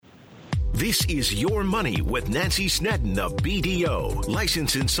This is Your Money with Nancy Snedden of BDO,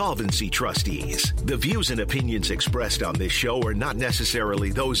 Licensed Insolvency Trustees. The views and opinions expressed on this show are not necessarily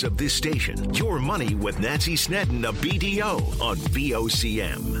those of this station. Your Money with Nancy Snedden of BDO on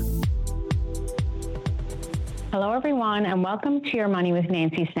VOCM. Hello, everyone, and welcome to Your Money with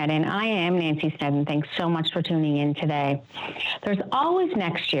Nancy Snedden. I am Nancy Snedden. Thanks so much for tuning in today. There's always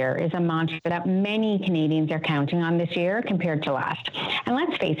next year is a mantra that many Canadians are counting on this year compared to last. And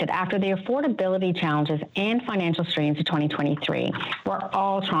let's face it, after the affordability challenges and financial strains of 2023, we're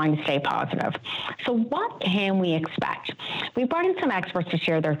all trying to stay positive. So what can we expect? We brought in some experts to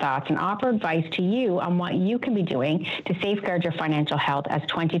share their thoughts and offer advice to you on what you can be doing to safeguard your financial health as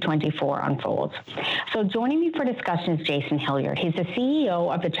 2024 unfolds. So joining me for discussion is Jason Hilliard. He's the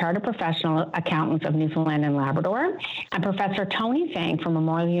CEO of the Chartered Professional Accountants of Newfoundland and Labrador, and Professor Tony Fang from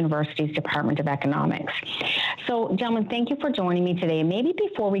Memorial University's Department of Economics. So, gentlemen, thank you for joining me today. Maybe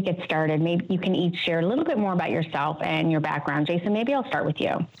before we get started, maybe you can each share a little bit more about yourself and your background. Jason, maybe I'll start with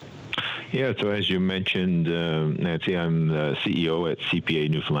you. Yeah, so as you mentioned, Nancy, I'm the CEO at CPA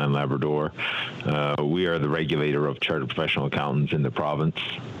Newfoundland Labrador. We are the regulator of chartered professional accountants in the province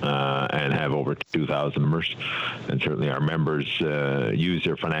and have over 2,000 members. And certainly our members use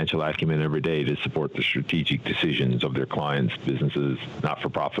their financial acumen every day to support the strategic decisions of their clients, businesses,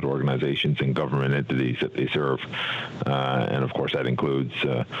 not-for-profit organizations, and government entities that they serve. And of course, that includes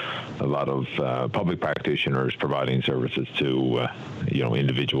a lot of public practitioners providing services to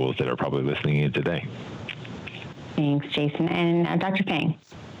individuals that are probably listening in today. Thanks, Jason. And Dr. Fang.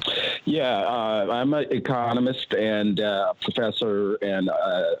 Yeah, I'm an economist and professor, and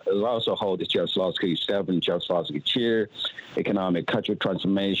I also hold the Jaroslawski Chair, Economic Cultural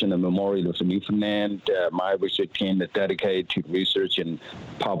Transformation and Memorial of Newfoundland. My research team is dedicated to research in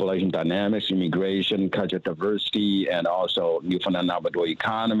population dynamics, immigration, cultural diversity, and also Newfoundland Labrador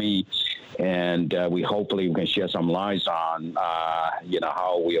economy. And we hopefully can share some lights on,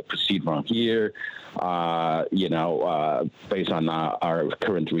 how we'll proceed from here, based on our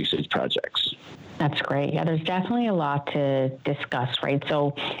current research projects. That's great. Yeah, there's definitely a lot to discuss, right?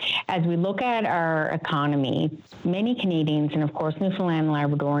 So as we look at our economy, many Canadians and, of course, Newfoundland and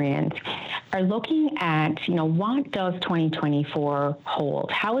Labradorians are looking at, what does 2024 hold?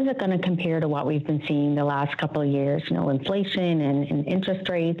 How is it going to compare to what we've been seeing the last couple of years, inflation and interest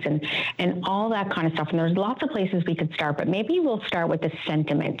rates and all that kind of stuff. And there's lots of places we could start, but maybe we'll start with the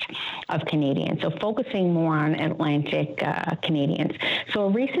sentiment of Canadians. So focusing more on Atlantic Canadians. So a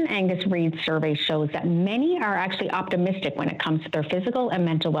recent Angus Reid survey shows that many are actually optimistic when it comes to their physical and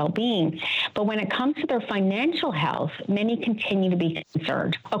mental well-being. But when it comes to their financial health, many continue to be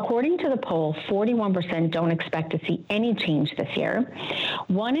concerned. According to the poll, 41% don't expect to see any change this year.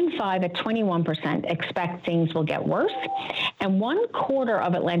 1 in 5 at 21% expect things will get worse. And 1/4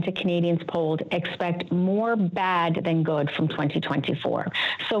 of Atlantic Canadians polled expect more bad than good from 2024.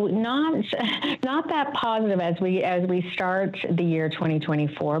 So not that positive as we start the year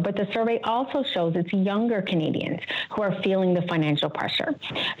 2024, but the survey also shows it's younger Canadians who are feeling the financial pressure.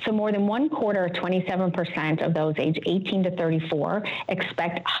 So more than 1/4, 27% of those aged 18 to 34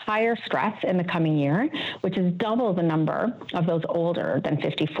 expect higher stress in the coming year, which is double the number of those older than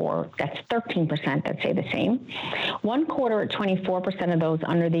 54. That's 13% that say the same. 1/4, 24% of those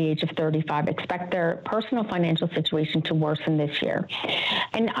under the age of 35 expect their personal financial situation to worsen this year.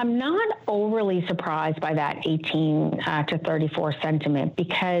 And I'm not overly surprised by that 18 to 34 sentiment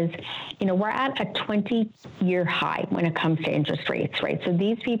because, we're at a 20-year high when it comes to interest rates, right? So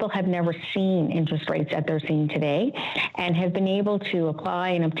these people have never seen interest rates that they're seeing today and have been able to apply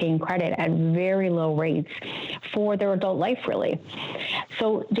and obtain credit at very low rates for their adult life, really.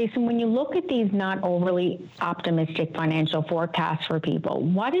 So, Jason, when you look at these not overly optimistic financial forecasts for people,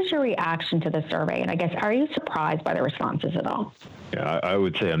 what is your reaction to the survey? And I guess, are you surprised by the responses at all? Yeah, I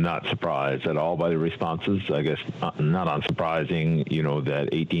would say I'm not surprised at all by the responses. I guess not unsurprising, that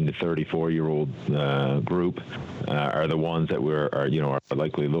 18 to 34-year-old group are the ones that are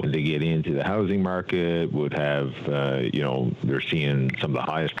likely looking to get into the housing market, would have, they're seeing some of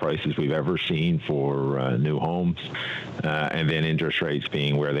the highest prices we've ever seen for new homes, and then interest rates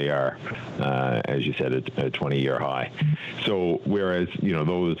being where they are, as you said, a 20-year high. So whereas,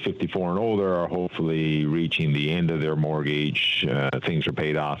 those 54 and older are hopefully reaching the end of their mortgage, things are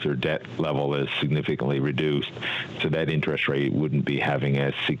paid off, their debt level is significantly reduced, so that interest rate wouldn't be having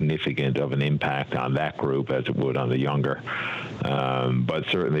as significant of an impact on that group as it would on the younger. But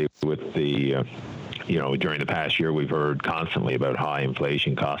certainly with the during the past year, we've heard constantly about high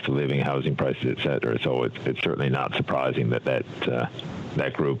inflation, cost of living, housing prices, et cetera. So it's certainly not surprising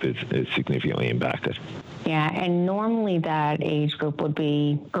that group is significantly impacted. Yeah, and normally that age group would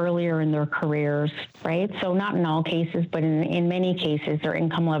be earlier in their careers, right? So not in all cases, but in many cases, their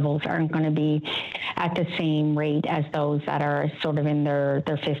income levels aren't going to be at the same rate as those that are sort of in their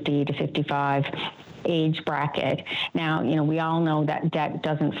 50 to 55 age bracket. Now, we all know that debt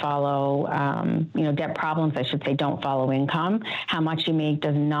doesn't follow, debt problems, I should say, don't follow income. How much you make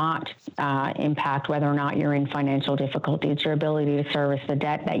does not impact whether or not you're in financial difficulty. It's your ability to service the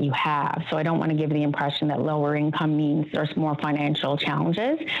debt that you have. So I don't want to give the impression that lower income means there's more financial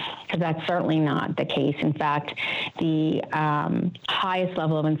challenges, because that's certainly not the case. In fact, the highest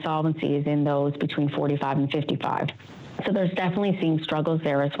level of insolvency is in those between 45 and 55. So there's definitely seeing struggles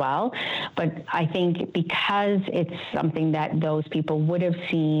there as well. But I think because it's something that those people would have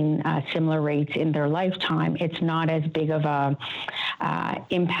seen similar rates in their lifetime, it's not as big of a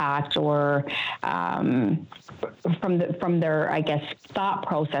impact or from their, I guess, thought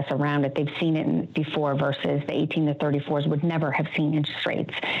process around it. They've seen it before versus the 18 to 34s would never have seen interest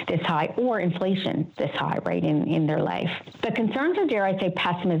rates this high or inflation this high, right, in their life. The concerns, or dare I say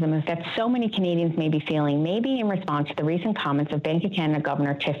pessimism, is that so many Canadians may be feeling, maybe in response to the recent comments of Bank of Canada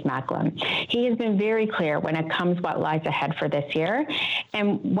Governor Tiff Macklem. He has been very clear when it comes what lies ahead for this year.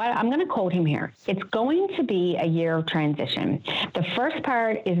 And what I'm going to quote him here. It's going to be a year of transition. The first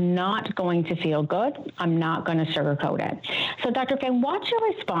part is not going to feel good. I'm not going to sugarcoat it. So Dr. Fang, what's your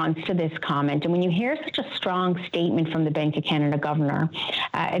response to this comment? And when you hear such a strong statement from the Bank of Canada Governor,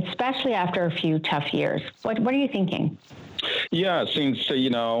 especially after a few tough years, what are you thinking? Yeah, since, a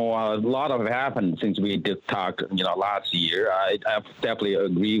lot of happened since we did talk, last year. I definitely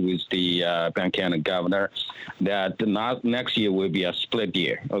agree with the Bank of Canada governor that next year will be a split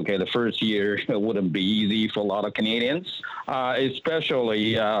year. Okay, the first year wouldn't be easy for a lot of Canadians,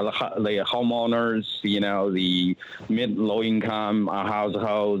 especially the homeowners, the mid-low income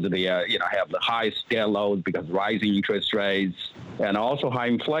households, they, have the highest debt load because of rising interest rates and also high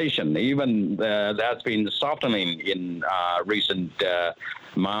inflation. Even that's been softening in recent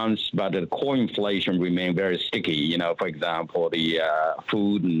months, but the core inflation remain very sticky. For example, the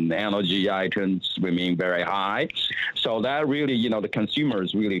food and energy items remain very high. So that really, the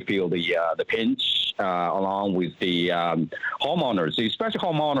consumers really feel the pinch along with the homeowners, especially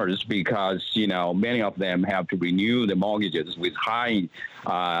homeowners, because, many of them have to renew the mortgages with high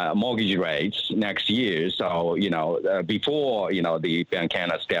mortgage rates next year. So, before, the Bank of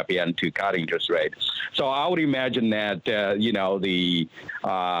Canada step in to cut interest rates. So I would imagine that, the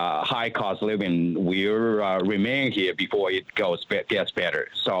high cost living will remain here before it gets better.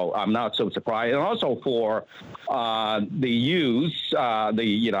 So I'm not so surprised. And also for the youth, I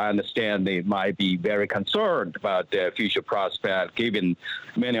understand they might be very concerned about their future prospect, given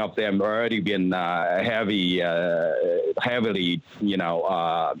many of them already been heavily,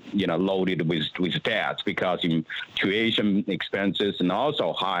 loaded with debts because of tuition expenses and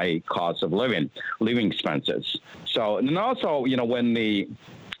also high cost of living expenses. So, and also, when the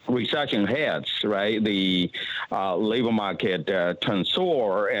recession hits, right, the labor market turns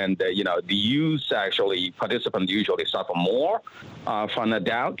sore, and the youth participants usually suffer more from the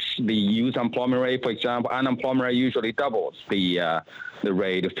doubts. The youth employment rate, for example, unemployment rate usually doubles the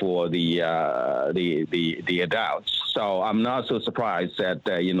rate for the adults. So I'm not so surprised that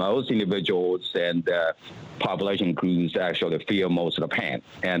those individuals and population groups actually feel most of the pain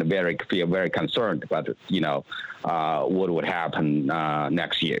and feel very concerned about what would happen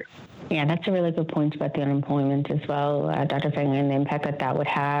next year. Yeah, that's a really good point about the unemployment as well, Dr. Fang, and the impact that would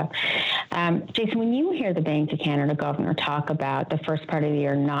have. Jason, when you hear the Bank of Canada governor talk about the first part of the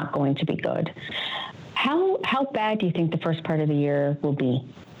year not going to be good, how bad do you think the first part of the year will be?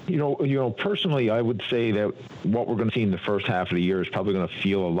 Personally, I would say that what we're going to see in the first half of the year is probably going to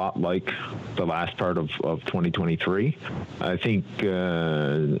feel a lot like the last part of 2023. I think,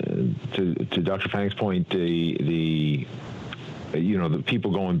 to Dr. Fang's point, the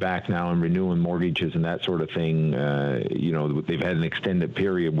people going back now and renewing mortgages and that sort of thing, they've had an extended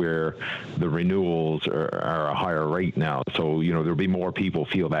period where the renewals are a higher rate now. So, there'll be more people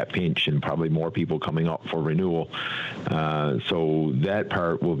feel that pinch and probably more people coming up for renewal. So that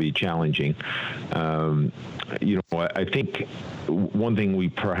part will be challenging. I think one thing we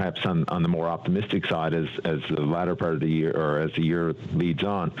perhaps on the more optimistic side as the latter part of the year or as the year leads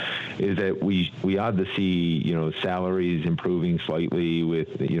on is that we ought to see, salaries improving slightly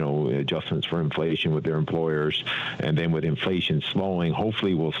with, adjustments for inflation with their employers. And then with inflation slowing,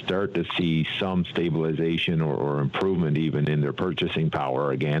 hopefully we'll start to see some stabilization or improvement even in their purchasing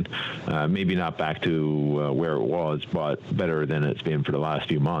power again. Maybe not back to where it was, but better than it's been for the last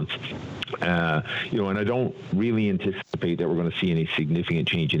few months. And I don't really anticipate that we're going to see any significant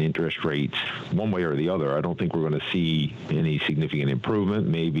change in interest rates one way or the other. I don't think we're going to see any significant improvement,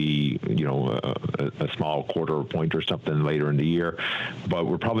 maybe, a small quarter of a point or something later in the year, but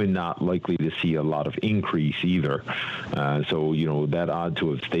we're probably not likely to see a lot of increase either. So that ought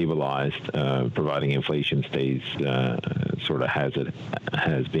to have stabilized, providing inflation stays sort of has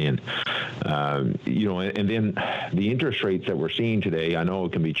been. And then the interest rates that we're seeing today, I know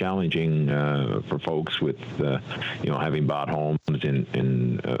it can be challenging for folks with, having bought homes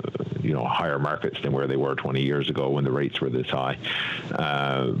in higher markets than where they were 20 years ago when the rates were this high.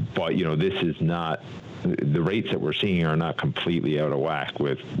 But, this is not, the rates that we're seeing are not completely out of whack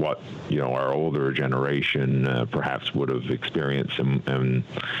with what, our older generation perhaps would have experienced. And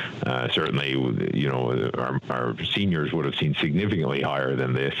certainly, our seniors would have seen significantly higher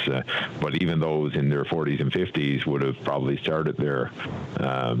than this. But even those in their 40s and 50s would have probably started their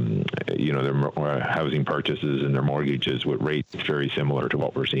housing purchases and their mortgages with rates very similar to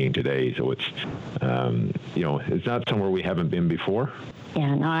what we're seeing today. So it's, it's not somewhere we haven't been before.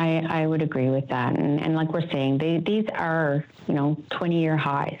 Yeah, no, I would agree with that. And like we're saying, these are, 20-year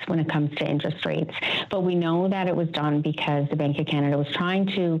highs when it comes to interest rates. But we know that it was done because the Bank of Canada was trying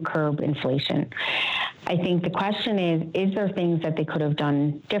to curb inflation. I think the question is there things that they could have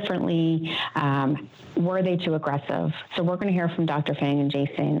done differently? Were they too aggressive? So we're going to hear from Dr. Fang and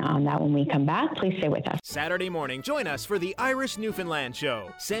Jason on that when we come back. Please stay with us. Saturday morning, join us for the Irish Newfoundland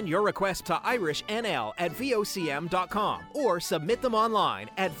Show. Send your request to irishnl@vocm.com or submit them online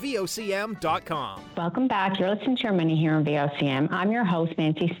at vocm.com. Welcome back. You're listening to Your Money here on VOCM. I'm your host,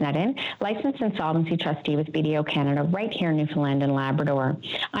 Nancy Snedden, licensed insolvency trustee with BDO Canada right here in Newfoundland and Labrador.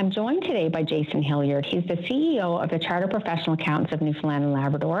 I'm joined today by Jason Hilliard. He's the CEO of the Chartered Professional Accountants of Newfoundland and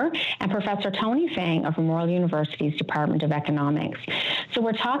Labrador, and Professor Tony Fang of Memorial University's Department of Economics. So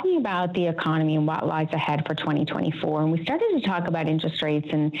we're talking about the economy and what lies ahead for 2024. And we started to talk about interest rates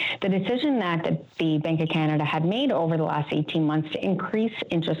and the decision that the Bank of Canada had made over the last 18 months to increase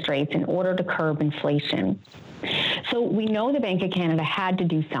interest rates in order to curb inflation. So we know the Bank of Canada had to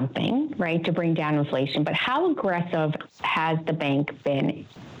do something, right, to bring down inflation. But how aggressive has the bank been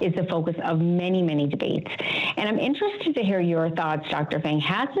is the focus of many, many debates. And I'm interested to hear your thoughts, Dr. Fang.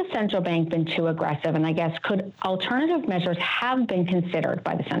 Has the central bank been too aggressive? And I guess could alternative measures have been considered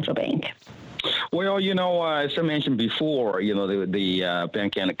by the central bank? Well, as I mentioned before, the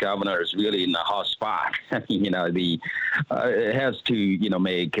Bank and governor is really in a hot spot. It has to,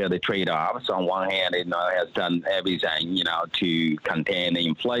 make the trade-offs. On one hand, it has done everything, to contain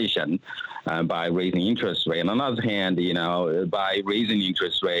inflation by raising interest rate. On the other hand, by raising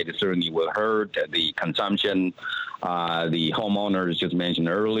interest rate, it certainly will hurt the consumption, the homeowners just mentioned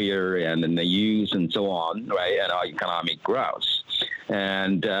earlier, and then the use and so on, right, and our economic growth.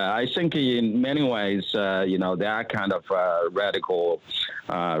 And I think in many ways, that kind of radical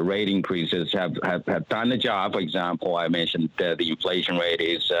rate increases have done the job. For example, I mentioned the inflation rate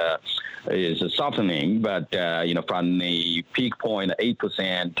is softening, but from the peak point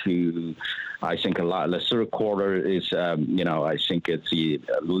 8% to I think the third quarter is, I think it's the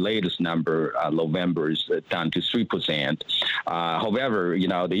latest number, November is down to 3%. However,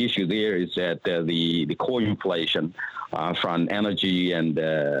 the issue there is that the core inflation from energy and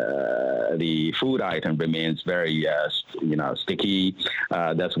the food item remains very, sticky.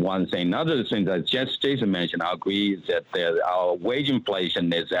 That's one thing. Another thing that Jason mentioned, I agree, is that our wage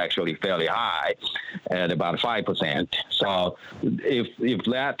inflation is actually fairly high at about 5%. So if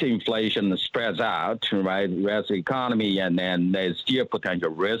that inflation spreads out, right, rest the economy, and then there's still potential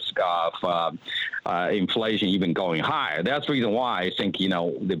risk of inflation even going higher. That's the reason why I think,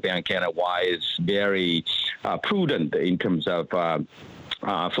 the Bank of Canada is very prudent in terms of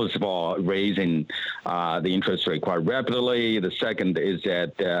first of all, raising the interest rate quite rapidly. The second is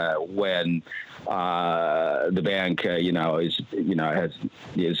that when the bank, is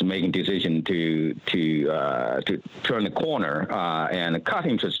making decision to turn the corner and cut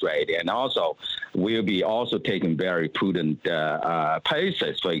interest rate, and also we'll be also taking very prudent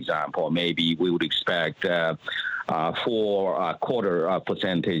paces. For example, maybe we would expect 4.25%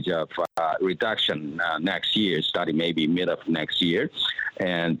 percentage of reduction next year, starting maybe mid of next year,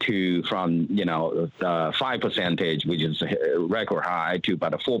 and from 5%, which is a record high, to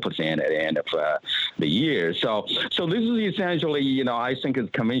about 4% at the end of the year. So this is essentially, I think it's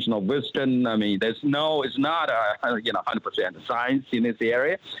conventional wisdom. I mean, it's not 100% science in this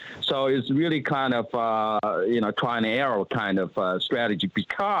area. So it's really kind of try and error kind of strategy,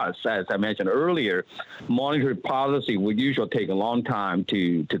 because, as I mentioned earlier, monetary policy would usually take a long time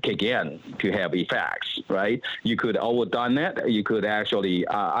to kick in, to have effects, right? You could overdone it, you could actually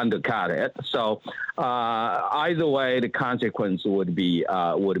undercut it. So either way, the consequence would be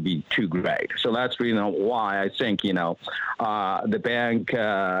too great. So that's the reason why I think the bank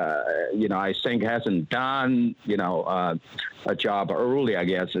I think hasn't done a job early. I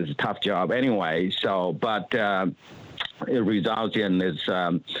guess it's a tough job anyway. So but. It results in this,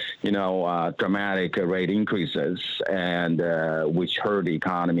 dramatic rate increases, and which hurt the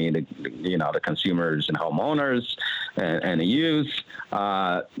economy, the consumers and homeowners and the youth.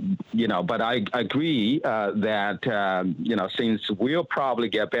 But I agree that things will probably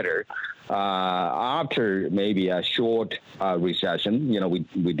get better. After maybe a short recession,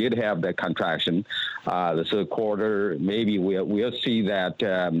 we did have that contraction. The third quarter, maybe we'll see that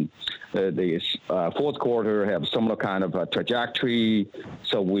the fourth quarter have similar kind of a trajectory.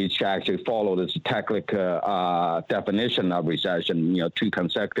 So which actually follow this technical definition of recession. 2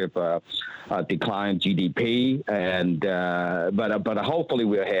 consecutive decline GDP, and but hopefully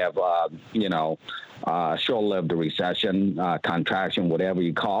we'll have short-lived recession, contraction, whatever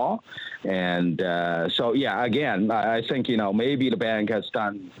you call. And so, again, I think, maybe the bank has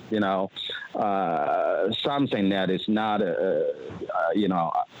done, something that is not,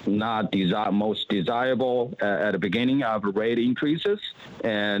 not most desirable at the beginning of rate increases.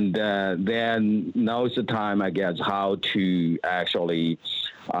 And then now's the time, I guess, how to actually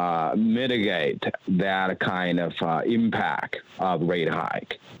mitigate that kind of impact of rate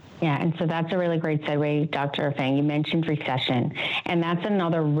hike. Yeah, and so that's a really great segue, Dr. Fang. You mentioned recession, and that's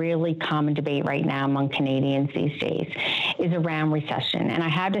another really common debate right now among Canadians these days, is around recession. And I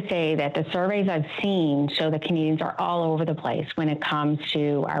have to say that the surveys I've seen show that Canadians are all over the place when it comes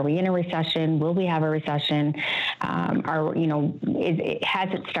to, are we in a recession? Will we have a recession? Has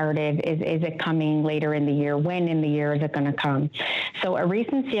it started? Is it coming later in the year? When in the year is it going to come? So a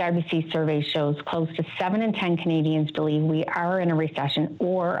recent CIBC survey shows close to 7 in 10 Canadians believe we are in a recession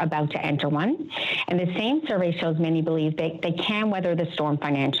or about to enter one. And the same survey shows many believe they can weather the storm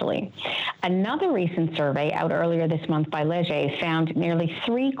financially. Another recent survey out earlier this month by Leger found nearly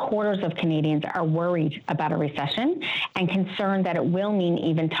 3/4 of Canadians are worried about a recession and concerned that it will mean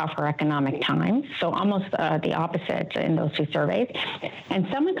even tougher economic times. So almost the opposite in those 2 surveys. And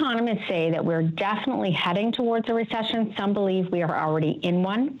some economists say that we're definitely heading towards a recession. Some believe we are already in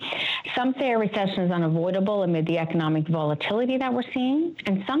one. Some say a recession is unavoidable amid the economic volatility that we're seeing.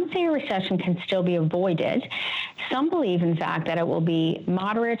 And some say a recession can still be avoided. Some believe, in fact, that it will be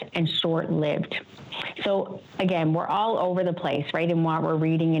moderate and short-lived. So again, we're all over the place, right, in what we're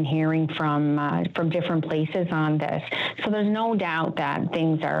reading and hearing from different places on this. So there's no doubt that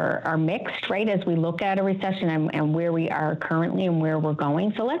things are mixed, right, as we look at a recession and where we are currently and where we're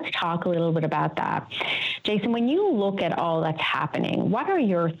going. So let's talk a little bit about that. Jason, when you look at all that's happening, what are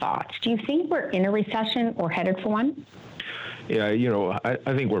your thoughts? Do you think we're in a recession or headed for one? Yeah,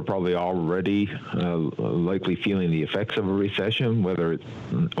 I think we're probably already likely feeling the effects of a recession, whether it's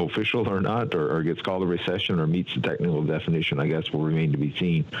official or not, or gets called a recession or meets the technical definition, I guess, will remain to be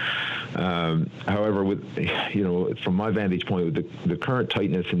seen. However, from my vantage point, with the current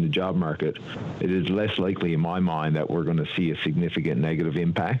tightness in the job market, it is less likely in my mind that we're going to see a significant negative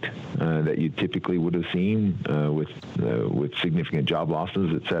impact that you typically would have seen with significant job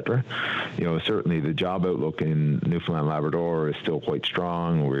losses, et cetera. Certainly the job outlook in Newfoundland and Labrador is still quite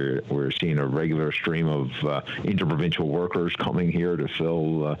strong. We're seeing a regular stream of interprovincial workers coming here to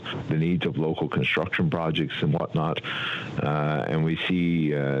fill the needs of local construction projects and whatnot. And we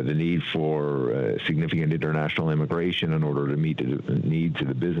see the need for significant international immigration in order to meet the needs of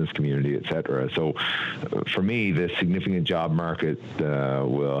the business community, et cetera. So for me, the significant job market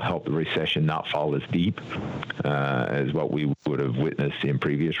will help the recession not fall as deep as what we would have witnessed in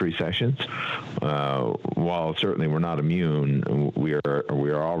previous recessions. While certainly we're not immune, we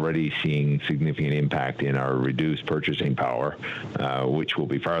are already seeing significant impact in our reduced purchasing power, which will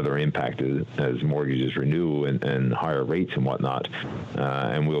be further impacted as mortgages renew and higher rates and whatnot.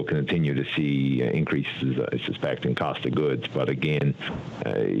 And we'll continue to see increases, I suspect, in cost of goods. But again,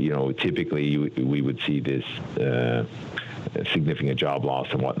 typically we would see this significant job loss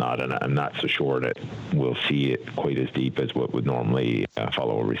and whatnot, and I'm not so sure that we'll see it quite as deep as what would normally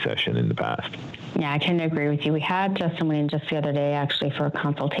follow a recession in the past. Yeah, I can agree with you. We had someone in just the other day actually for a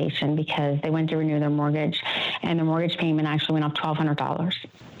consultation because they went to renew their mortgage, and their mortgage payment actually went up $1,200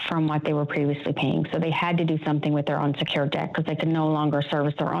 from what they were previously paying. So they had to do something with their unsecured debt because they could no longer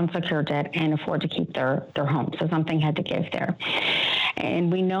service their unsecured debt and afford to keep their home. So something had to give there.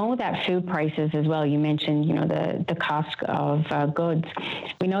 And we know that food prices as well, you mentioned, the cost of goods.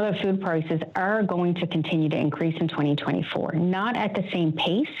 We know that food prices are going to continue to increase in 2024, not at the same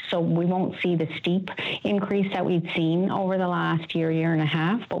pace, so we won't see the steep increase that we've seen over the last year and a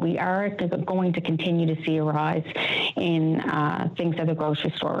half, but we are going to continue to see a rise in things at the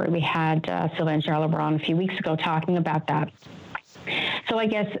grocery store. We had Sylvain Charlebois on a few weeks ago talking about that. So I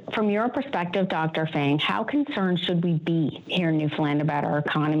guess from your perspective, Dr. Fang, how concerned should we be here in Newfoundland about our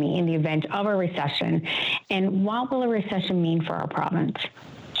economy in the event of a recession, and what will a recession mean for our province?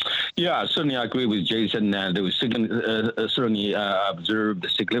 Yeah, certainly I agree with Jason. We certainly observed the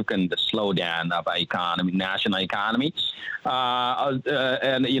significant slowdown of our economy, national economy. And,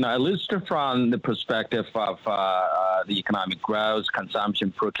 at least from the perspective of the economic growth,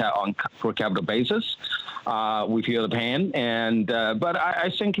 consumption on per capita basis, we feel the pain. And but I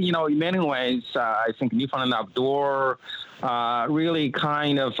think, in many ways, I think Newfoundland Labrador really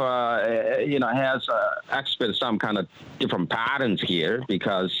kind of, has experienced some kind of different patterns here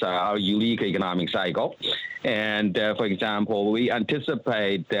because our unique economic cycle. And for example, we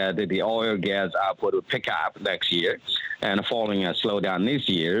anticipate that the oil gas output will pick up next year and following a slowdown this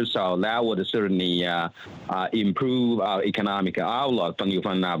year. So that would certainly improve our economic outlook for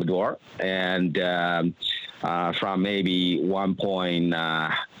Newfoundland Labrador. And from maybe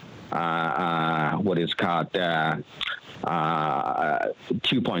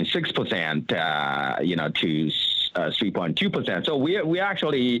 2.6%, to 3.2%. So we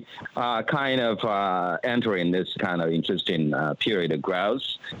actually kind of entering this kind of interesting period of growth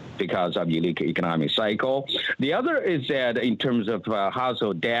because of unique economic cycle. The other is that in terms of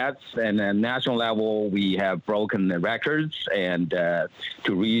household debts and national level, we have broken the records and to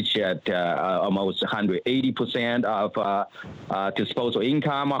reach at almost 180% of disposable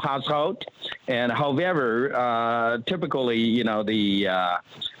income of household. And however, typically, the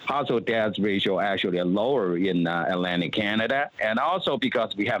household debts ratio actually are lower in Atlantic Canada, and also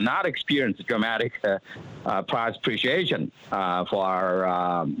because we have not experienced dramatic price appreciation for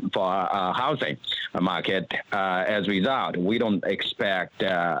our housing market. As a result, we don't expect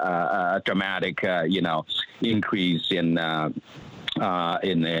a dramatic, increase in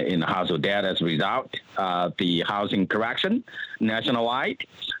household debt as a result of the housing correction nationwide.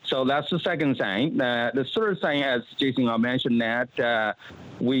 So that's the second thing. The third thing, as Jason mentioned, that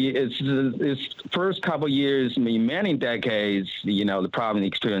it's first couple of years, in many decades, the province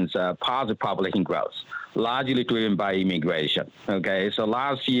experienced positive population growth, largely driven by immigration. Okay, so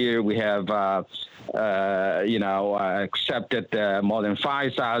last year we have accepted more than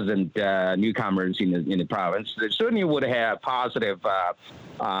 5,000 newcomers in the province. It certainly would have positive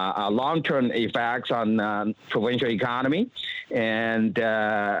long-term effects on provincial economy, and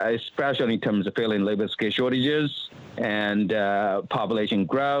especially in terms of filling labor skill shortages and population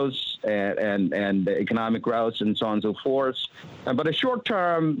growth and economic growth and so on and so forth. But the short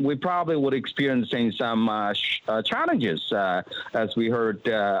term, we probably would experience some challenges, as we heard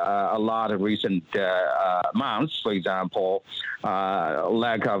a lot of recent months. For example,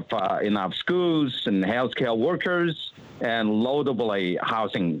 lack of enough schools and healthcare workers, and notably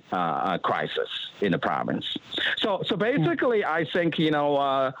housing crisis in the province. So basically, I think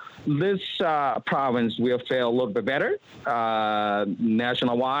this province will fare a little bit better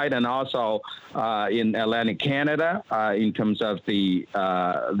nationwide, and also in Atlantic Canada in terms of the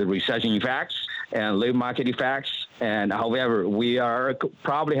recession effects and labor market effects. And however, we are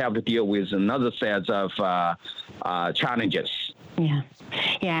probably have to deal with another set of challenges. Yeah,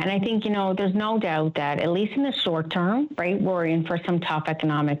 and I think, there's no doubt that at least in the short term, right, we're in for some tough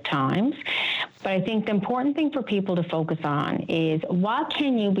economic times. But I think the important thing for people to focus on is what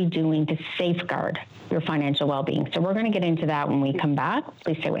can you be doing to safeguard your financial well-being? So we're going to get into that when we come back.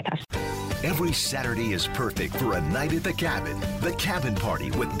 Please stay with us. Every Saturday is perfect for a night at the cabin. The Cabin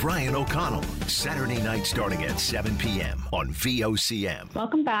Party with Brian O'Connell. Saturday night starting at 7 p.m. on VOCM.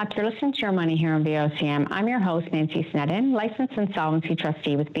 Welcome back. You're listening to Your Money here on VOCM. I'm your host, Nancy Snedden, licensed insolvency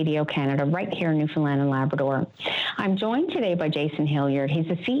trustee with BDO Canada right here in Newfoundland and Labrador. I'm joined today by Jason Hilliard. He's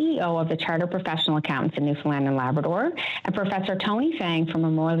the CEO of the Chartered Professional Accountants in Newfoundland and Labrador, and Professor Tony Fang from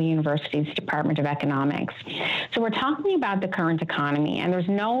Memorial University's Department of Economics. So we're talking about the current economy, and there's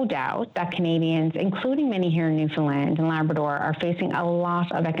no doubt that Canadians, including many here in Newfoundland and Labrador, are facing a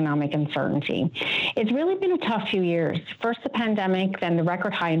lot of economic uncertainty. It's really been a tough few years. First the pandemic, then the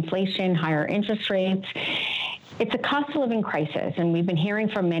record high inflation, higher interest rates. It's a cost of living crisis, and we've been hearing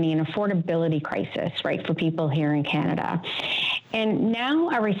from many an affordability crisis, right, for people here in Canada. And now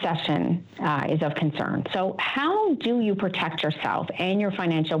a recession is of concern. So how do you protect yourself and your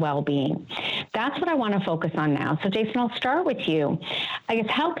financial well-being? That's what I want to focus on now. So Jason, I'll start with you. I guess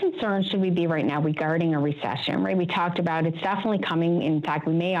how concerned should we be right now regarding a recession, right? We talked about it's definitely coming. In fact,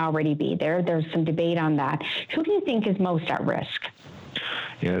 we may already be there. There's some debate on that. Who do you think is most at risk?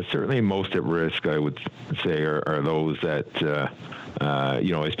 Yeah, certainly most at risk, I would say, are those that,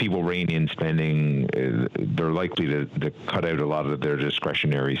 as people rein in spending, they're likely to cut out a lot of their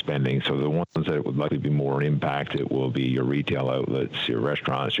discretionary spending. So the ones that would likely be more impacted will be your retail outlets, your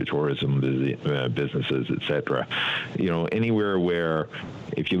restaurants, your tourism businesses, et cetera. Anywhere where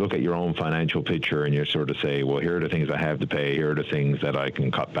if you look at your own financial picture and you sort of say, well, here are the things I have to pay, here are the things that I can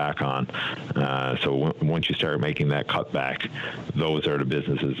cut back on. So once you start making that cut back, those are the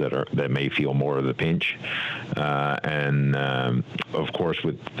businesses that may feel more of the pinch. Of course,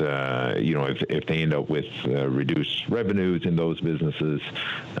 with if they end up with reduced revenues in those businesses,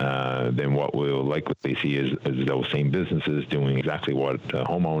 then what we'll likely see is those same businesses doing exactly what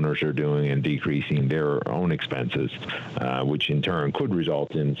homeowners are doing and decreasing their own expenses, which in turn could result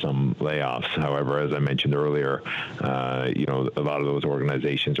in some layoffs. However, as I mentioned earlier, a lot of those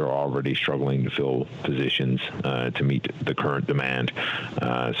organizations are already struggling to fill positions to meet the current demand.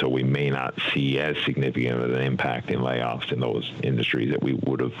 So we may not see as significant of an impact in layoffs in those industries that we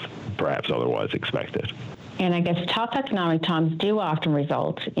would have perhaps otherwise expected. And I guess tough economic times do often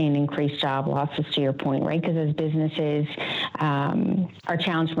result in increased job losses, to your point, right? Because as businesses are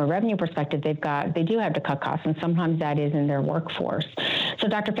challenged from a revenue perspective, they do have to cut costs, and sometimes that is in their workforce. So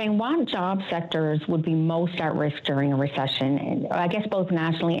Dr. Fang, what job sectors would be most at risk during a recession? And I guess both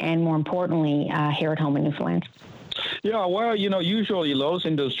nationally and more importantly here at home in Newfoundland. Yeah, well, usually those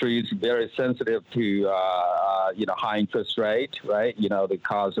industries very sensitive to, high interest rate, right? The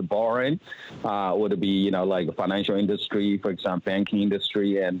cost of borrowing would be, like the financial industry, for example, banking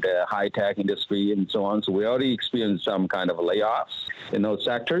industry and high-tech industry and so on. So we already experienced some kind of layoffs in those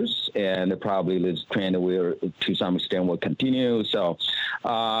sectors, and probably this trend will, to some extent, will continue. So,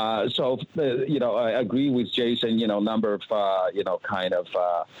 I agree with Jason, number of,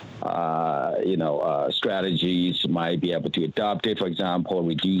 strategies might be able to adopt it. For example,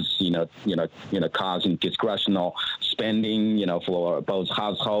 reduce, cost in discretionary spending, for both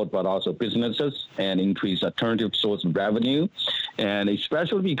household but also businesses, and increase alternative source of revenue. And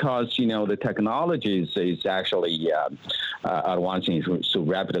especially because, the technology is actually advancing so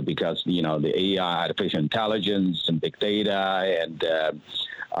rapidly because, the AI, artificial intelligence and big data and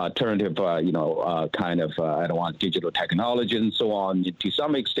alternative, advanced digital technology and so on, to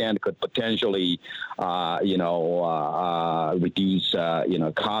some extent could potentially, reduce,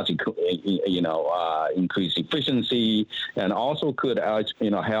 cost, increase efficiency, and also could,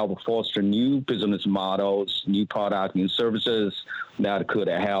 help foster new business models, new products, new services that could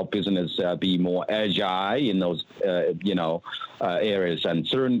help business be more agile in those, areas,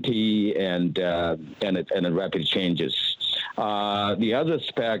 uncertainty and rapid changes. The other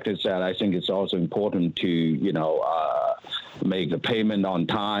aspect is that I think it's also important to, make the payment on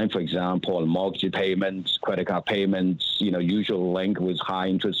time. For example, mortgage payments, credit card payments, usually linked with high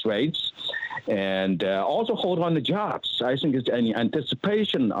interest rates. And also hold on to jobs. I think it's any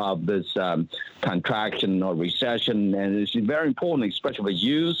anticipation of this contraction or recession, and it's very important, especially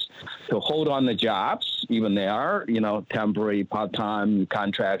youth, to hold on to jobs, even they are, temporary, part-time,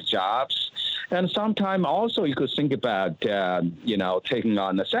 contract jobs. And sometimes also you could think about, taking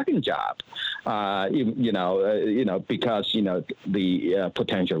on a second job, because, the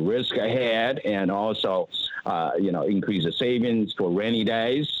potential risk ahead, and also, increase the savings for rainy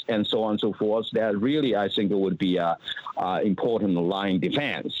days and so on and so forth. That really, I think, it would be a important line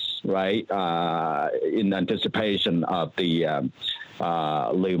defense, right, in anticipation of the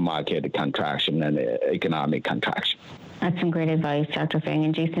labor market contraction and economic contraction. That's some great advice, Dr. Fang.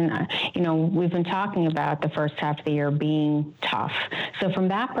 And Jason, we've been talking about the first half of the year being tough. So from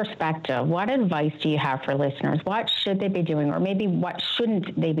that perspective, what advice do you have for listeners? What should they be doing, or maybe what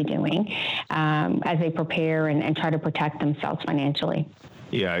shouldn't they be doing as they prepare and try to protect themselves financially?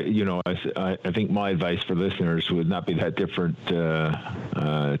 Yeah, I think my advice for listeners would not be that different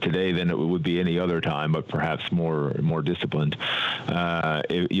today than it would be any other time, but perhaps more disciplined.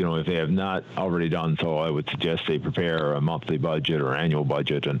 If they have not already done so, I would suggest they prepare a monthly budget or annual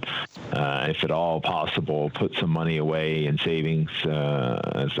budget, and if at all possible, put some money away in savings,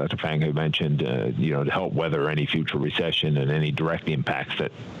 as Dr. Fang had mentioned, to help weather any future recession and any direct impacts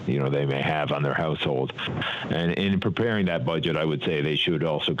that they may have on their household. And in preparing that budget, I would say they should should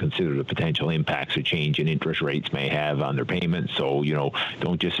also consider the potential impacts a change in interest rates may have on their payments. So,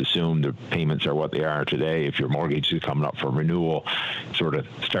 don't just assume the payments are what they are today. If your mortgage is coming up for renewal, sort of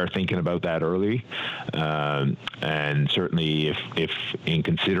start thinking about that early. And certainly if in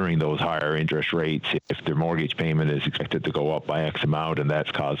considering those higher interest rates, if their mortgage payment is expected to go up by X amount and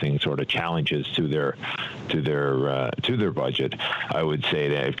that's causing sort of challenges to their budget, I would say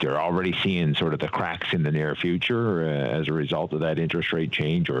that if they're already seeing sort of the cracks in the near future as a result of that interest rate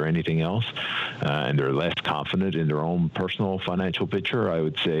change or anything else, and they're less confident in their own personal financial picture, I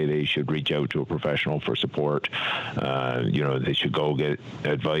would say they should reach out to a professional for support. They should go get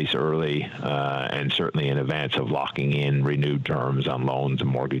advice early, and certainly in advance of locking in renewed terms on loans and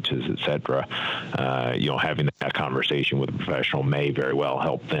mortgages, etc. Having that conversation with a professional may very well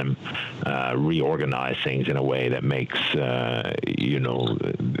help them reorganize things in a way that makes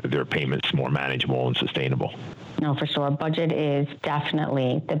their payments more manageable and sustainable. No, for sure. Budget is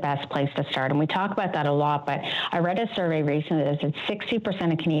definitely the best place to start. And we talk about that a lot, but I read a survey recently that said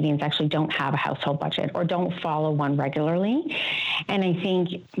 60% of Canadians actually don't have a household budget or don't follow one regularly. And I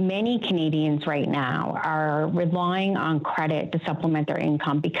think many Canadians right now are relying on credit to supplement their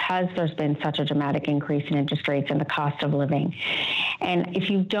income because there's been such a dramatic increase in interest rates and the cost of living. And if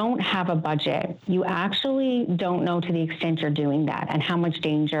you don't have a budget, you actually don't know to the extent you're doing that and how much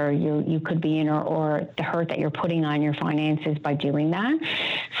danger you could be in or the hurt that you're putting on your finances by doing that.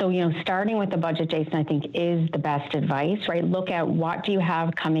 So, starting with the budget, Jason, I think is the best advice, right? Look at what do you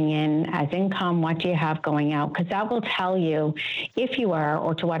have coming in as income, what do you have going out, because that will tell you if you are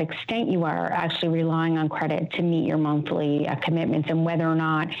or to what extent you are actually relying on credit to meet your monthly commitments and whether or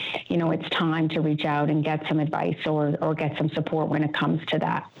not, it's time to reach out and get some advice or get some support when it comes to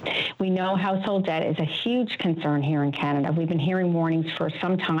that. We know household debt is a huge concern here in Canada. We've been hearing warnings for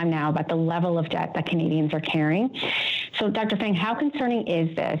some time now about the level of debt that Canadians are carrying. So, Dr. Feng, how concerning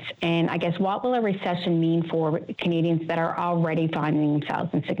is this? And I guess what will a recession mean for Canadians that are already finding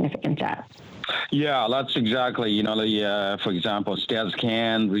themselves in significant debt? Yeah, that's exactly, for example,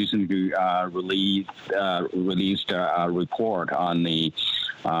 StatsCan recently released a report on the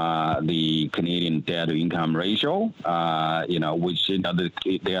Canadian debt-to-income ratio, which,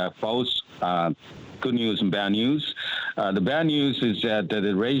 they are both good news and bad news. The bad news is that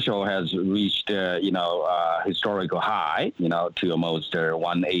the ratio has reached, historical high, to almost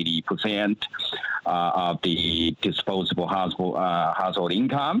 180% of the disposable household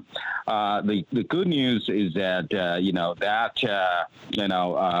income. The good news is that,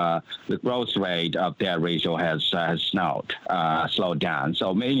 the growth rate of that ratio has slowed down.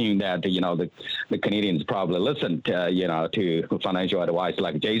 So meaning that, the Canadians probably listened, to financial advice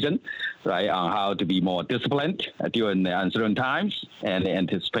like Jason, right, on how to be more disciplined during the uncertain times and the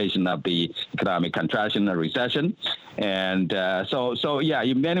anticipation of the economic contraction or recession. And so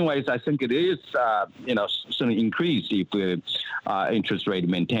in many ways, I think it is, certainly increase if the interest rate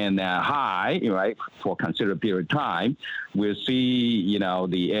maintain that high, right, for a considerable period of time. We'll see,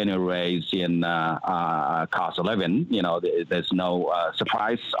 the annual raise in cost of living. There's no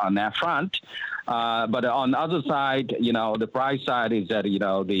surprise on that front. But on the other side, the bright side is that,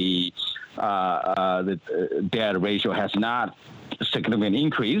 the debt ratio has not significantly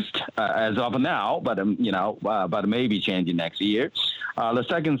increased as of now, but maybe changing next year. The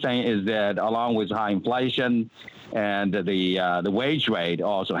second thing is that along with high inflation and the wage rate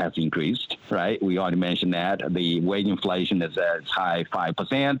also has increased, right? We already mentioned that the wage inflation is as high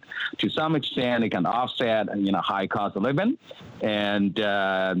 5%. To some extent, it can offset, high cost of living. And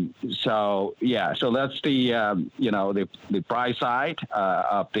so that's the bright side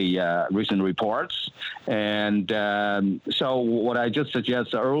of the recent reports. And so what I just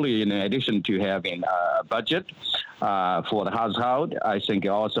suggested earlier, in addition to having a budget for the household, I think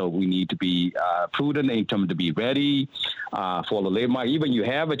also we need to be prudent in terms to be ready for the labor market. Even you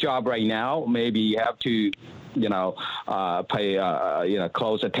have a job right now, maybe you have to pay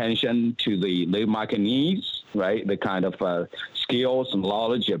close attention to the labor market needs, right? The kind of skills and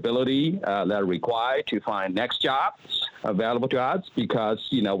knowledge, ability that are required to find next job available to us, because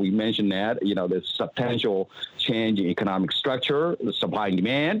we mentioned that there's substantial change in economic structure, the supply and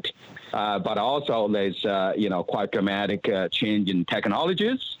demand, but also there's quite dramatic change in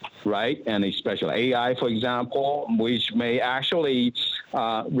technologies, right? And especially AI, for example, which may actually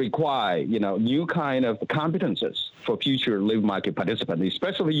require new kind of competences for future labor market participants,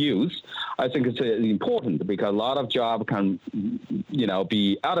 especially youth. I think it's important because a lot of jobs can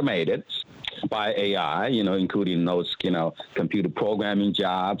be automated by AI, including those, computer programming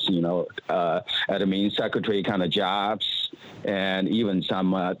jobs, admin secretary kind of jobs, and even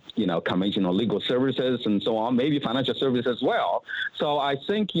some, conventional legal services and so on, maybe financial services as well. So I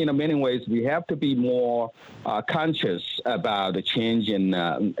think, in many ways, we have to be more conscious about the change in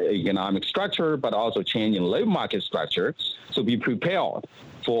economic structure, but also change in labor market structure. So be prepared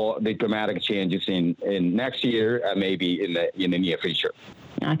for the dramatic changes in next year and maybe in the near future.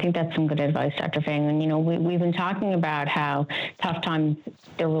 I think that's some good advice, Dr. Fang. And, we've been talking about how tough times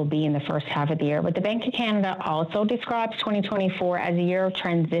there will be in the first half of the year, but the Bank of Canada also describes 2024 as a year of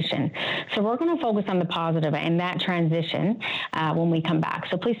transition. So we're going to focus on the positive and that transition when we come back.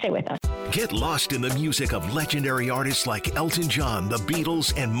 So please stay with us. Get lost in the music of legendary artists like Elton John, the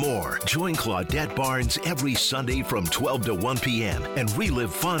Beatles, and more. Join Claudette Barnes every Sunday from 12 to 1 p.m. and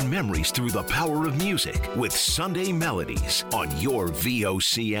relive fond memories through the power of music with Sunday Melodies on your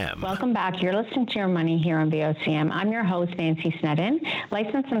VOCM. Welcome back. You're listening to Your Money here on VOCM. I'm your host, Nancy Snedden,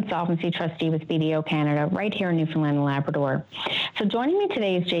 licensed insolvency trustee with BDO Canada, right here in Newfoundland and Labrador. So joining me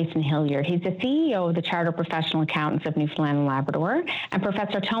today is Jason Hilliard. He's the CEO of the Chartered Professional Accountants of Newfoundland and Labrador, and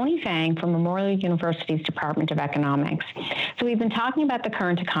Professor Tony Fang from Memorial University's Department of Economics. So we've been talking about the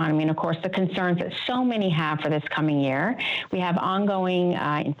current economy and, of course, the concerns that so many have for this coming year. We have ongoing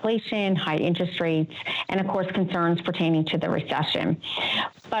inflation, high interest rates, and, of course, concerns pertaining to the recession.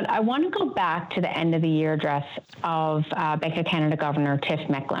 But I want to go back to the end of the year address of Bank of Canada Governor Tiff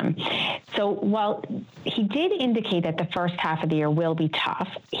Macklem. So while he did indicate that the first half of the year will be tough,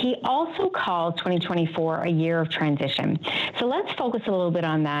 he also called 2024 a year of transition. So let's focus a little bit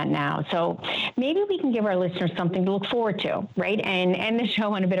on that now. So maybe we can give our listeners something to look forward to, right? And end the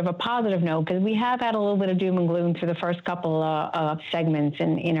show on a bit of a positive note, because we have had a little bit of doom and gloom through the first couple of segments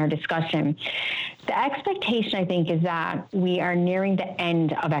in our discussion. The expectation, I think, is that we are nearing the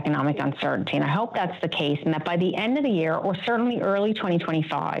end of economic uncertainty, and I hope that's the case, and that by the end of the year, or certainly early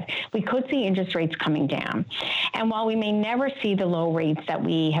 2025, we could see interest rates coming down. And while we may never see the low rates that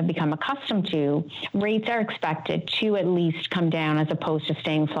we have become accustomed to, rates are expected to at least come down as opposed to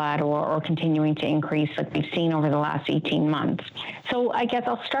staying flat or continuing to increase like we've seen over the last 18 months. So I guess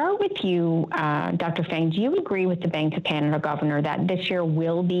I'll start with you, Dr. Fang. Do you agree with the Bank of Canada Governor that this year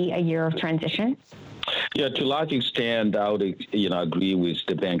will be a year of transition? Yeah, to a large extent, I would, agree with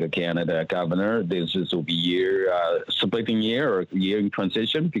the Bank of Canada Governor. This will be splitting year or year in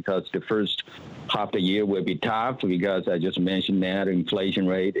transition, because the first half of the year will be tough, because I just mentioned that inflation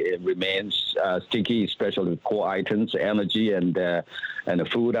rate, it remains sticky, especially with core items, energy and the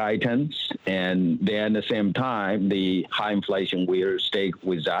food items. And then at the same time, the high inflation will stay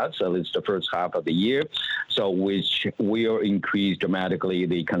with us, at least the first half of the year, so which will increase dramatically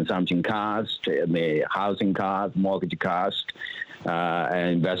the consumption cost, and the housing cost, mortgage cost, and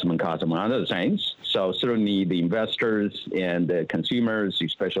investment costs, among other things. So certainly the investors and the consumers,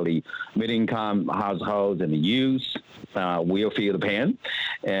 especially middle-income households and the youth, will feel the pain.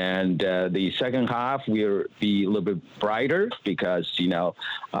 And the second half will be a little bit brighter, because,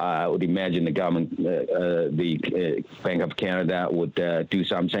 I would imagine the government, the Bank of Canada would do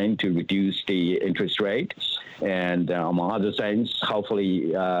something to reduce the interest rate. And among other things,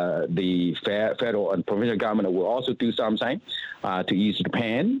 hopefully the federal and provincial government will also do something to ease the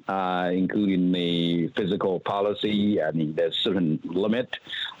pain, including the fiscal policy. I mean, there's certain limit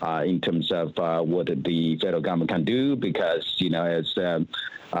in terms of what the federal government can do, because, as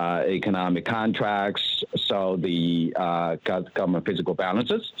economic contracts, so the government fiscal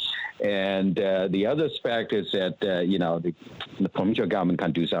balances. And the other aspect is that, the provincial government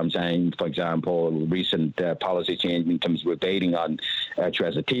can do something. For example, recent policy change in terms of rebating on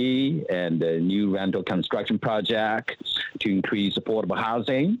electricity and the new rental construction project to increase affordable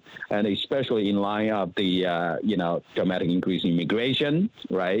housing, and especially in line of the, dramatic increase in immigration,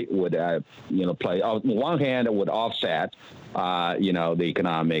 right, would, play, on one hand, it would offset the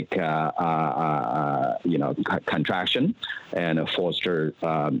economic, contraction, and foster,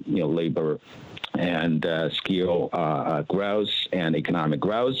 labor and skill growth and economic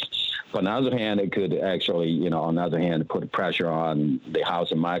growth. But on the other hand, it could actually, on the other hand, put pressure on the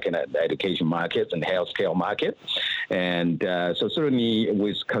housing market, the education markets, and the healthcare market. And so certainly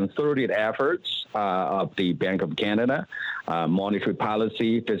with concerted efforts of the Bank of Canada, monetary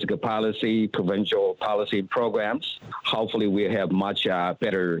policy, fiscal policy, provincial policy programs, hopefully we'll have much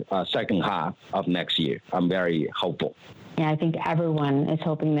better second half of next year. I'm very hopeful. Yeah, I think everyone is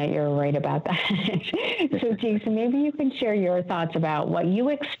hoping that you're right about that. So, Jason, maybe you can share your thoughts about what you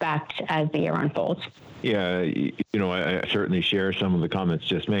expect as the year unfolds. Yeah, I certainly share some of the comments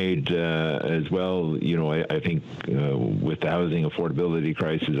just made as well. I think with the housing affordability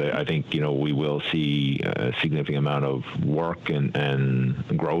crisis, I think, we will see a significant amount of work and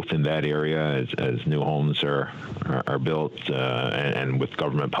growth in that area as new homes are built and with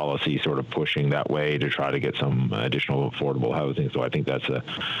government policy sort of pushing that way to try to get some additional affordable housing. So I think that's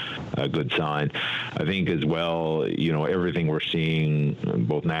a good sign. I think as well, everything we're seeing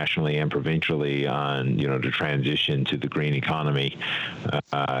both nationally and provincially on, to transition to the green economy,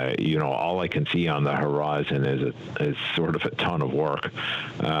 all I can see on the horizon is sort of a ton of work.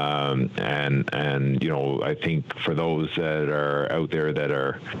 I think for those that are out there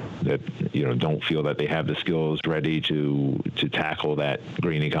that don't feel that they have the skills ready to tackle that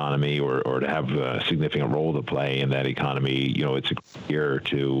green economy or to have a significant role to play in that economy, it's a year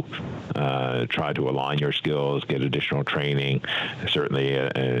to try to align your skills, get additional training. Certainly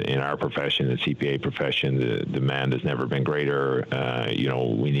in our profession, the CPA profession, the demand has never been greater.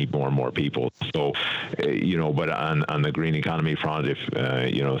 We need more and more people. So, but on the green economy front, if,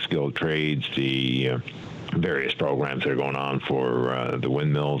 skilled trades, the various programs that are going on for the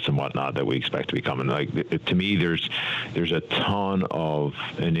windmills and whatnot that we expect to be coming. To me, there's a ton of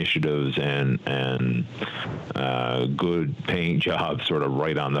initiatives and good paying jobs sort of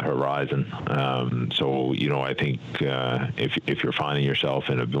right on the horizon. So I think if you're finding yourself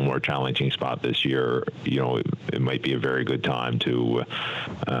in a more challenging spot this year, it might be a very good time to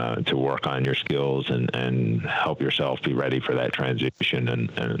work on your skills and help yourself be ready for that transition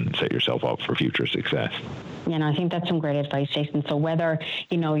and set yourself up for future success. I think that's some great advice, Jason. So whether,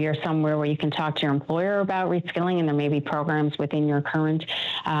 you're somewhere where you can talk to your employer about reskilling, and there may be programs within your current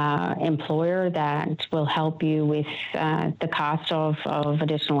employer that will help you with the cost of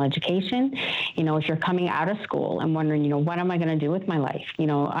additional education. If you're coming out of school and wondering, what am I going to do with my life?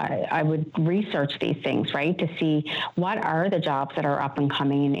 I would research these things, right, to see what are the jobs that are up and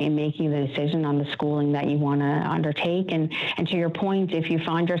coming and making the decision on the schooling that you want to undertake. And to your point, if you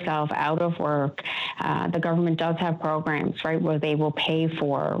find yourself out of work, the government does have programs, right, where they will pay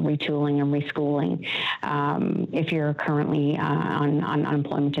for retooling and reschooling if you're currently on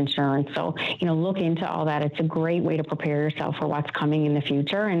unemployment insurance. So, look into all that. It's a great way to prepare yourself for what's coming in the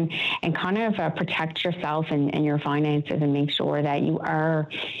future and kind of protect yourself and your finances and make sure that you are,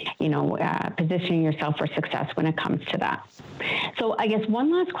 positioning yourself for success when it comes to that. So I guess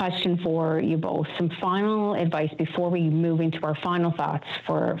one last question for you both, some final advice before we move into our final thoughts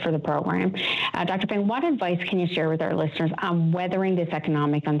for the program. Dr. Peng, what advice can you share with our listeners on weathering this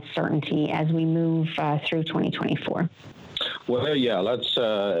economic uncertainty as we move through 2024? Well, yeah, that's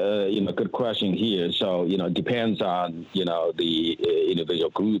good question here. So, it depends on, the individual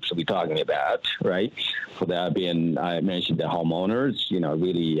groups we're talking about, right? For that being, I mentioned the homeowners,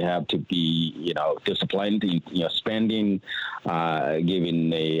 really have to be, disciplined in, spending,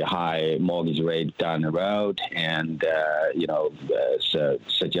 given a high mortgage rate down the road. And,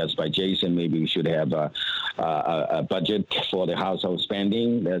 suggested by Jason, maybe we should have a budget for the household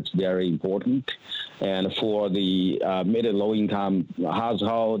spending. That's very important. And for the mid and low income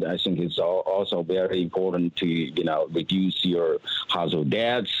household, I think it's also very important to, reduce your household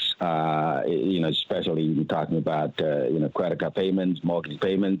debts, especially we're talking about, credit card payments, mortgage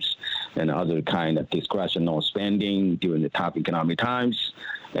payments, and other kind of discretionary spending during the tough economic times.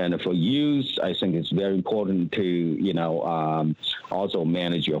 And for youth, I think it's very important to, also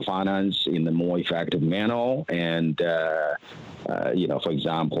manage your finance in a more effective manner. And, for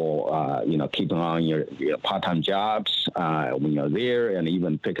example, keeping on your part-time jobs when you're there and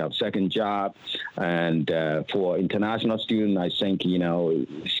even pick up second job. And for international students, I think,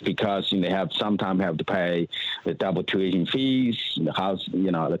 because they sometimes have to pay the double tuition fees, the house,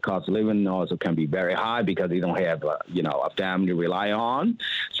 the cost of living also can be very high because they don't have, a family to rely on.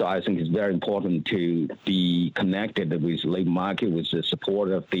 So I think it's very important to be connected with the labor market with the support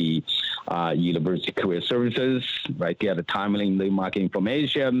of the University Career Services, right? Get a timely labor market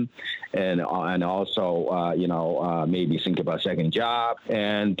information, and also maybe think about second job.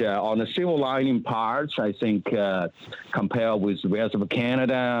 And on the silver lining parts, I think compared with the rest of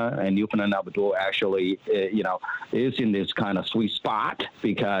Canada and Newfoundland and Labrador, actually, is in this kind of sweet spot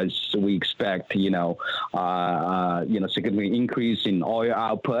because we expect significant increase in oil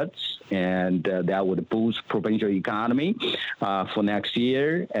outputs, and that would boost provincial economy for next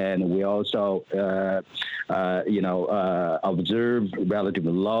year. And we also observe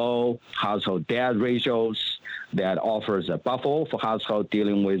relatively low household debt ratios that offers a buffer for household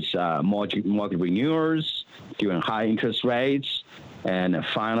dealing with mortgage renewals during high interest rates. And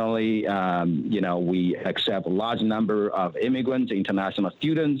finally, we accept a large number of immigrants, international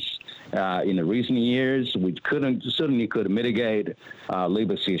students, in the recent years, we certainly could mitigate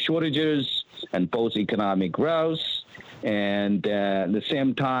labor shortages and both economic growth. And at the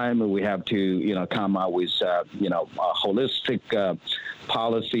same time, we have to, come up with, a holistic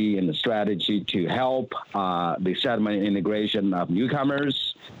policy and strategy to help the settlement and integration of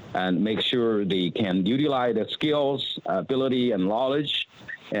newcomers and make sure they can utilize their skills, ability, and knowledge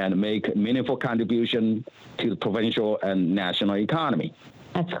and make meaningful contribution to the provincial and national economy.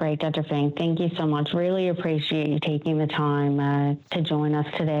 That's great, Dr. Fang. Thank you so much. Really appreciate you taking the time to join us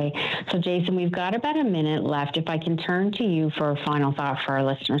today. So, Jason, we've got about a minute left. If I can turn to you for a final thought for our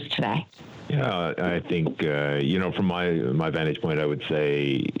listeners today. Yeah, I think, from my vantage point, I would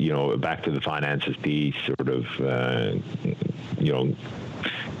say, back to the finances piece, sort of,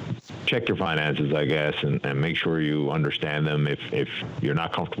 check your finances, I guess, and make sure you understand them. If you're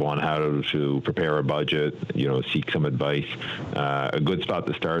not comfortable on how to prepare a budget, seek some advice. A good spot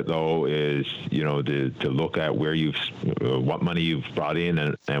to start, though, is, to look at where what money you've brought in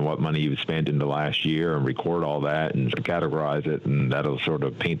and what money you've spent in the last year and record all that and categorize it, and that'll sort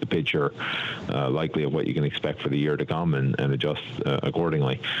of paint the picture likely of what you can expect for the year to come and adjust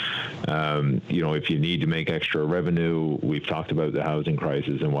accordingly. If you need to make extra revenue, we've talked about the housing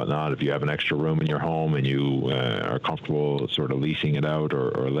crisis and whatnot. If you have an extra room in your home and you are comfortable sort of leasing it out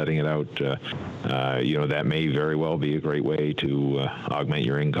or letting it out, that may very well be a great way to augment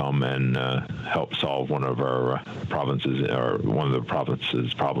your income and help solve one of our provinces or one of the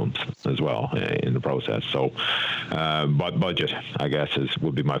province's problems as well in the process. So, but budget, I guess,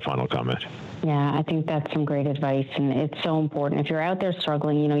 would be my final comment. Yeah, I think that's some great advice, and it's so important. If you're out there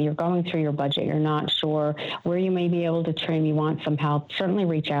struggling, you're going through your budget, you're not sure where you may be able to trim, you want some help, certainly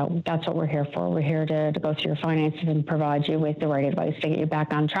reach out. That's what we're here for. We're here to go through your finances and provide you with the right advice to get you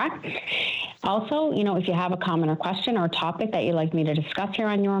back on track. Also, if you have a comment or question or a topic that you'd like me to discuss here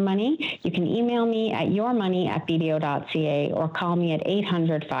on Your Money, you can email me at yourmoney@bdo.ca or call me at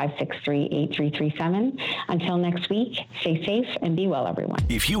 800-563-8337. Until next week, stay safe and be well, everyone.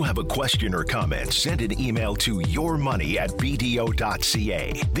 If you have a question or comment, send an email to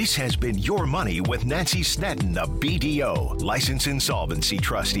yourmoney@bdo.ca. This has been Your Money with Nancy Snedden of BDO, Licensed Insolvency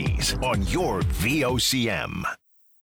Trustees, on your VOCM.